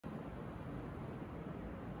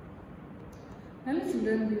Hello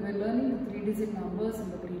children, we were learning the 3-digit numbers in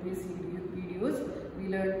the previous videos. We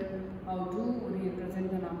learned how to represent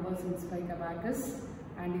the numbers in spike abacus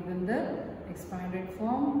and even the expanded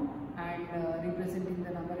form and representing the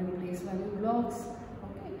number in place value blocks.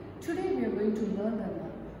 Okay. Today we are going to learn the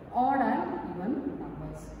odd and even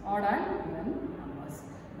numbers. Odd and even numbers.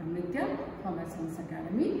 I'm Nitya from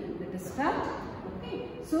snsacademy. Let us start. Okay.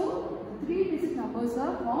 So the 3-digit numbers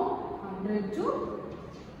are from 100 to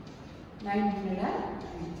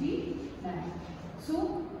 999.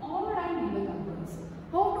 So, odd and even numbers.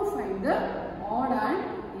 How to find the odd and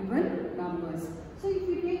even numbers? So, if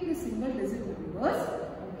you take the single digit numbers,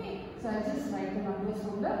 okay. So, I just write the numbers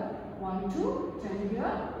from the 1 to 10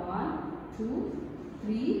 here. 1, 2,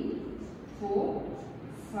 3, 4,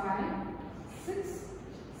 5, 6,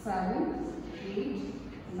 7,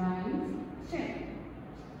 8, 9, 10.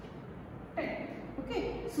 10. Okay,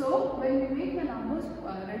 so when we make the numbers,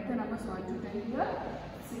 write the numbers 1 to 10 here,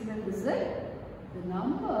 single digit, the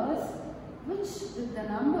numbers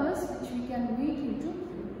which we can make into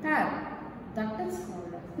pair, that is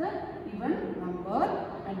called as the even number,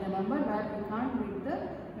 and the number where we can't make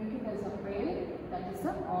it as a pair, that is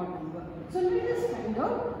the odd number. So let us find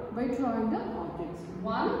out by drawing the objects.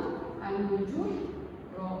 1, I am going to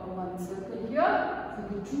draw one circle here. For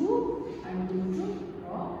the 2, I am going to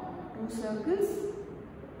draw 2 circles.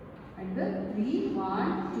 And the 3,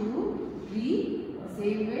 1, 2, 3,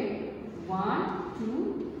 same way, 1,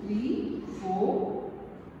 2, 3, 4,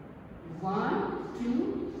 1,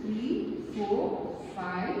 2, 3, 4,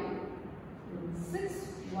 5, 6,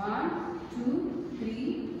 1, 2,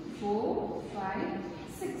 3, 4, 5,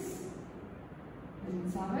 6,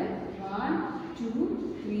 and 7, 1,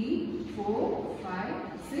 2, 3, 4, 5,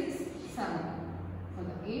 6, 7. For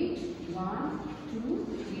the 8, 1,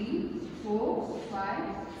 2, 3, 4, 5,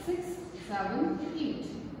 6, 7, 8.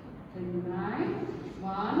 Then 9,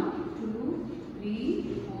 1, 2,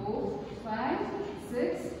 3, 4, 5,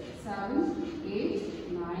 6, 7,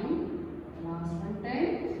 8, 9. Last one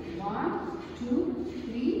 10. 1, 2,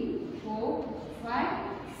 3, 4, 5,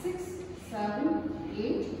 6, 7,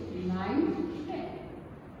 8, 9, 10.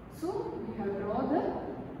 So we have drawn the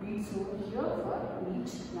beads over here for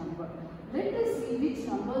each number. Let us see which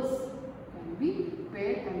numbers can be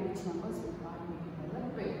paired and which numbers we can't make it as a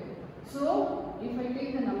pair. So, if I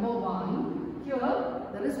take the number 1, here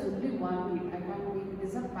there is only one bead. I can't make it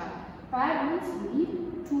as a pair. Pair means we need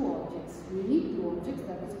 2 objects. We need 2 objects,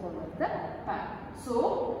 that is called as the pair. So,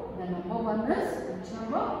 the number 1 is which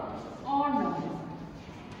number? Odd number.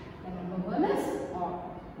 The number 1 is odd.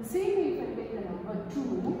 The same way if I take the number 2,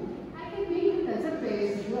 I can make it as a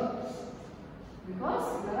pair here. Because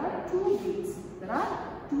there are 2 beads. There are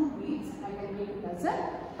 2 beads, I can make it as a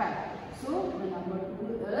pair. So, the number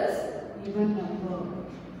 2 is even number.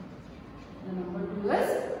 The number 2 is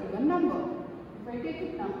even number. If I take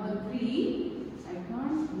it number 3, I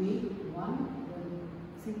can't make one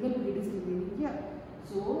single bead is remaining here.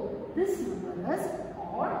 So, this number is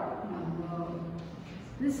odd number.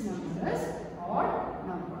 This number is odd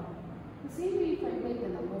number. The same way if I take the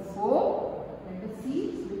number 4, let us see,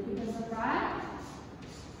 make it as a pair.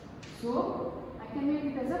 So, I can make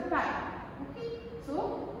it as a pair. Okay. So,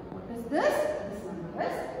 what is this? This number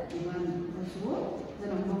is even. So, the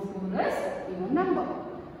number 4 is even number.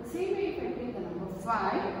 The same way if I take the number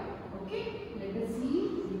 5. Okay. Let us see.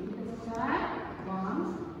 Make it as a pair.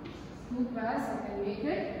 1, 2 pairs I can make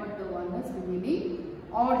it, but the one is remaining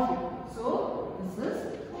odd here. So, this is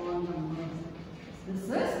odd number. This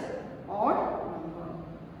is odd number.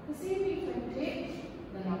 The same way if I take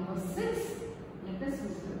the number 6. Let us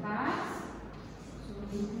use the pairs. So,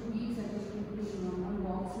 2 beads I just put in normal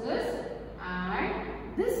boxes, and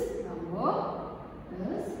this number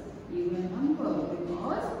is even number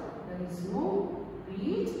because there is no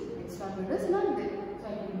bead, extra bead is not there. So, I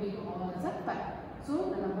can make all as a pair. So,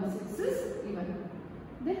 the number 6 is even.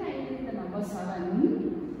 Then I take the number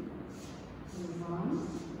 7. So, 1,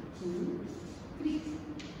 2, 3.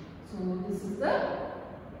 So, this is the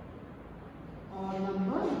odd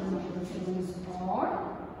number. The number 7 is odd.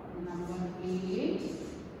 The number 8.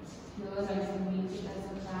 Here I can make it as a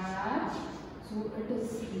pair. So, it is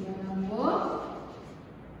even number.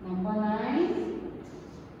 Number 9.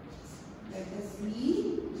 Let us see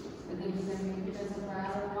whether we can make it as a pair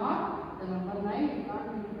or not. The number 9 we can't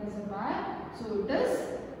make it as a pair. So, it is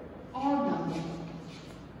odd number.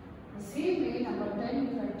 The same way number 10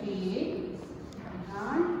 if I take, I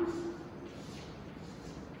can't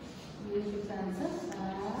make it as a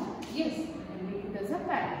pair. Yes, I can make it as a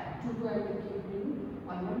pair. 2 I will keep in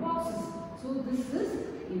 1 boxes. So, this is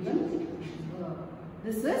even number.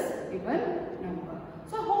 This is even number.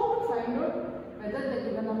 So, how to find out whether the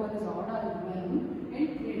given number is odd or even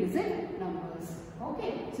in 3-digit numbers.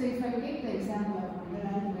 Okay. So if I take the example of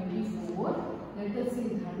 124, let us see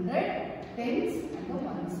 100, tens and the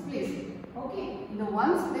ones place. Okay. In the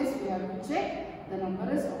ones place we have to check the number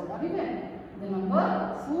is odd or even. The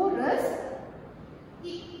number 4 is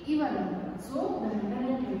even number. So the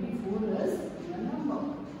 124 is even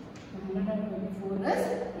number. The 124 is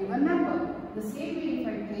even number. The same way if I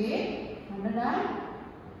take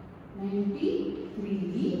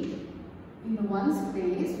 193, in the ones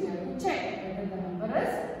place we have to check whether the number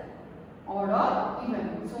is odd or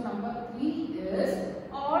even. So number 3 is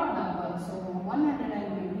odd number. So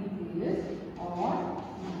 193 is odd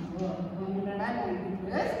number.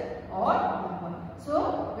 193 is odd number. So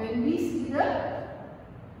when we see the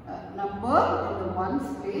number in the ones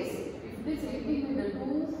place, if it is ending with the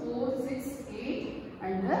 2, 4, 6, 8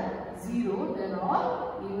 and the 0, they are all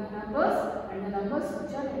even numbers, and the numbers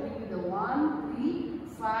which are ending with the 1, 3,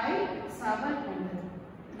 5, 7 and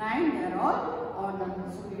 9, they are all odd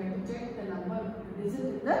numbers. So we have to check the number digit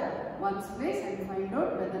in the ones place and find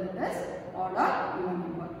out whether it is odd or even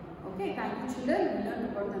number. Okay, thank you children. We learned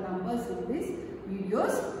about the numbers in these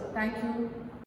videos. Thank you.